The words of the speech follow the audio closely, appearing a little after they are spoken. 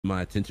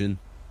my attention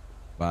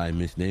by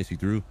Miss Nancy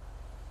through.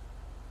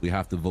 We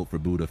have to vote for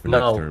Buddha for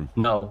next term.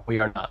 No, we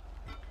are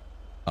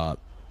not.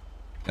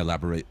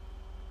 Elaborate.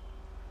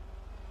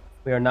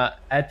 We are not.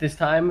 At this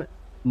time,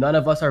 none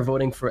of us are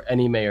voting for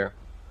any mayor.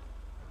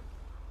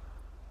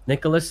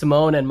 Nicholas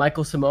Simone and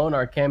Michael Simone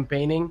are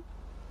campaigning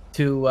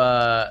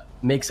to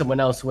make someone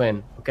else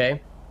win.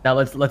 Okay. Now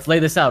let's lay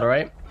this out. All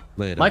right.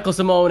 Michael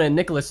Simone and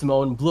Nicholas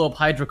Simone blew up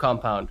Hydra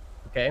compound.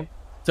 Okay.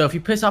 So if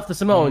you piss off the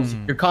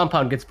Simones, your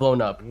compound gets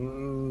blown up.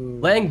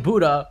 Lang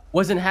Buddha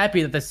wasn't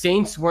happy that the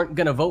Saints weren't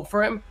gonna vote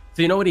for him.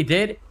 So you know what he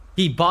did?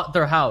 He bought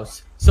their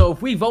house. So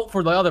if we vote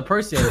for the other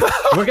person,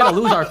 we're gonna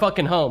lose our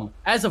fucking home.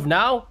 As of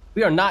now,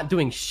 we are not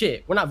doing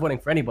shit. We're not voting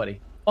for anybody.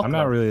 I'm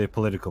not really a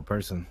political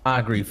person. I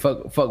agree.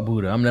 Fuck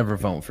Buddha. I'm never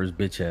voting for his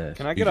bitch ass.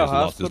 Can I get a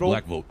hospital?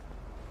 Black vote.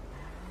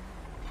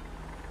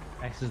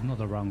 X is not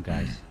around,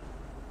 guys.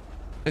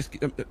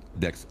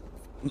 Dex.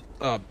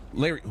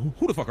 Larry,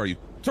 who the fuck are you?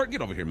 Sir,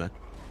 get over here, man.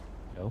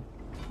 No.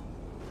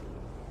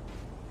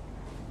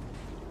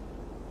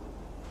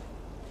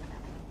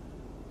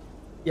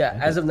 Yeah,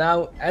 as of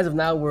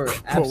now, we're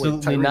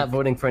absolutely not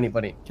voting for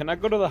anybody. Can I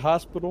go to the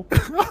hospital?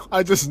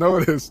 I just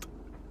noticed.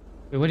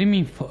 Wait, what do you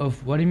mean?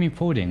 What do you mean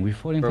voting? We're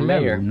voting for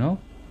mayor. Larry, no?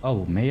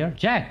 Oh, mayor.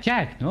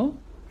 Jack, no?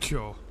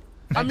 Sure.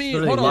 I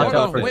mean, hold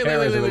on. Wait.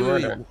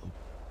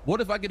 What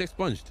if I get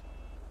expunged?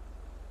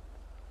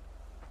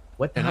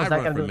 What the And hell I is that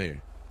run gonna for do?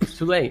 mayor. It's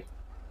too late.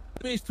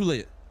 I mean, it's too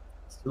late.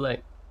 It's too late.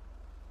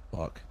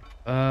 Fuck.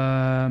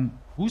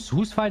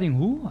 Who's fighting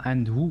who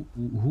and who?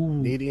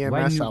 Needy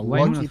why MS, you- a why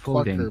you lucky not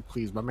voting? plucker,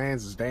 please. My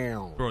man's is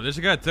down. Bro, this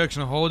guy Turk's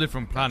on a whole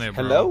different planet,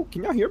 bro. Hello?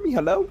 Can y'all hear me?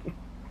 Hello?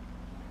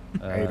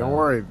 Hey, don't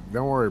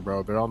worry,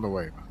 bro. They're on the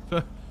way.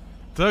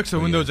 Turk's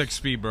on Windows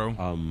XP, bro.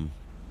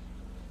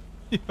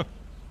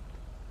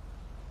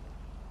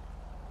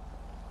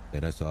 Yeah,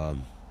 that's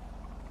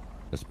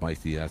as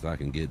spicy as I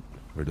can get,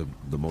 or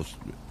the most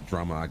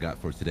drama I got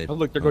for today. Oh,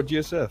 look, there go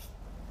GSF.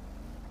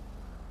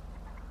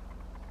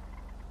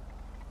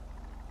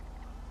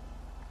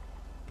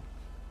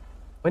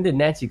 When did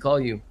Nancy call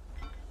you?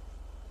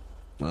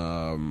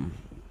 An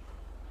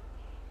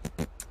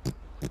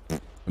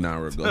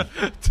hour ago.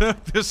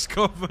 Turk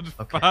discovered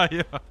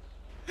fire.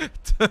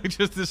 Turk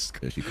just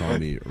Yeah, she called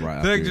me right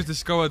after. Turk just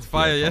discovered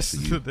fire Yeah, talk to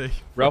you. yesterday.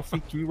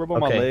 Ralphie, can you rub on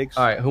my legs?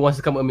 All right. Who wants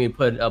to come with me and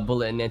put a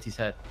bullet in Nancy's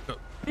head?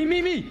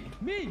 Me.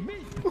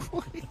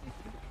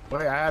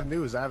 Wait, I have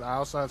news. I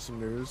also have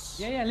some news.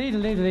 Yeah,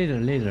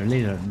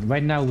 later.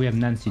 Right now we have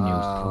Nancy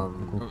news.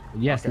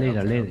 Yes, okay,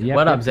 later. Yep,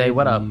 What up, Zay?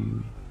 What up?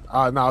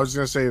 No, I was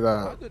gonna say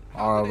that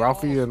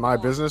Ralphie and my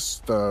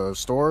business, the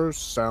store,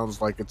 sounds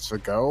like it's a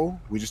go.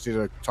 We just need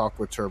to talk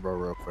with Turbo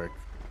real quick.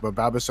 But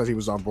Baba said he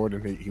was on board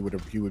and he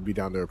would be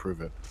down to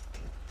approve it.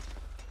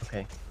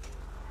 Okay.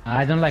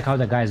 I don't like how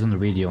the guys on the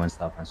radio and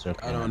stuff and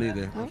circle. I don't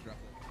either.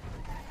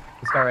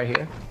 This guy right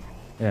here.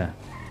 Yeah.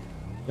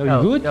 Yo,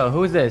 you good? Yo,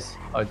 who is this?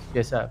 Oh, it's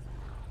GSF.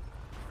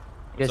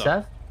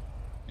 GSF?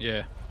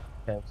 Yeah.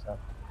 Okay, what's up?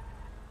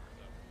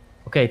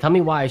 Okay, tell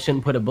me why I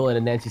shouldn't put a bullet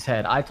in Nancy's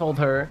head. I told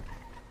her,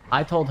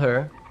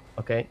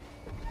 okay,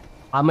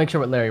 I'll make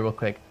sure with Larry real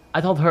quick. I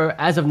told her,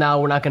 as of now,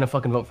 we're not gonna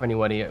fucking vote for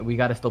anybody. We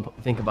gotta still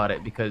think about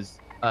it because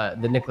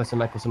the Nicholas and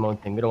Michael Simone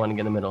thing, we don't want to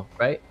get in the middle,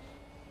 right?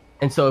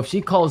 And so if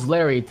she calls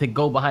Larry to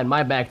go behind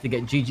my back to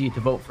get GG to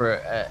vote for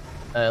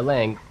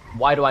Lang,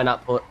 why do I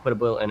not put a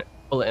bullet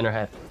in her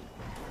head?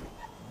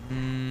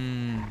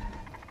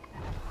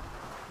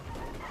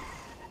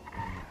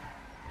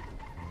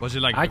 Was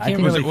it like? I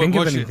can't really think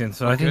of anything,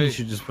 so I think you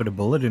should just put a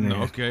bullet in it.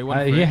 Okay.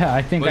 Yeah,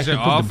 I think I should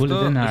put the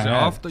bullet in her Was it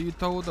head. after you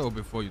told her or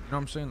before you? You know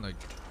what I'm saying? Like.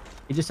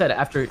 He just said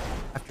after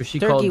she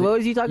Turkey, called what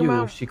was he talking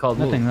about? She called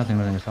me. Nothing.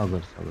 It's all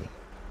good.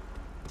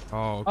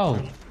 Oh.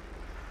 Oh.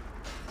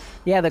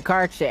 Yeah, the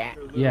car chat.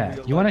 Yeah.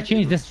 You wanna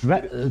change this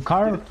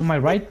car to my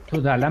right to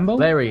the Lambo?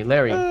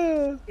 Larry.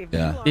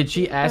 Yeah. Did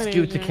she ask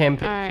you to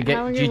campaign to get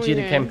GG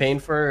to campaign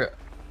for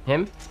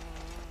him?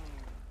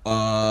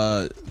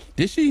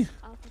 Did she?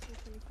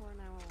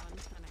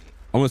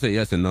 I want to say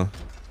yes and no.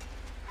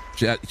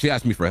 She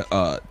asked me for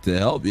to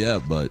help, yeah,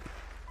 but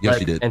yes,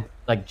 she did. And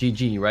like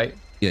GG, right?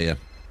 Yeah.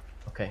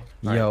 Okay.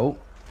 Yo.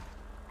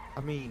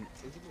 I mean,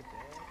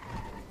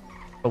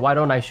 But why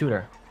don't I shoot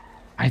her?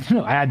 I don't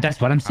know.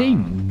 That's what I'm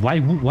saying. Why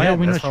are we not That's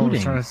what I was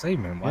shooting? trying to say,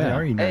 man. Why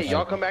are you not Hey, shooting?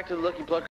 y'all come back to the Lucky Plucker.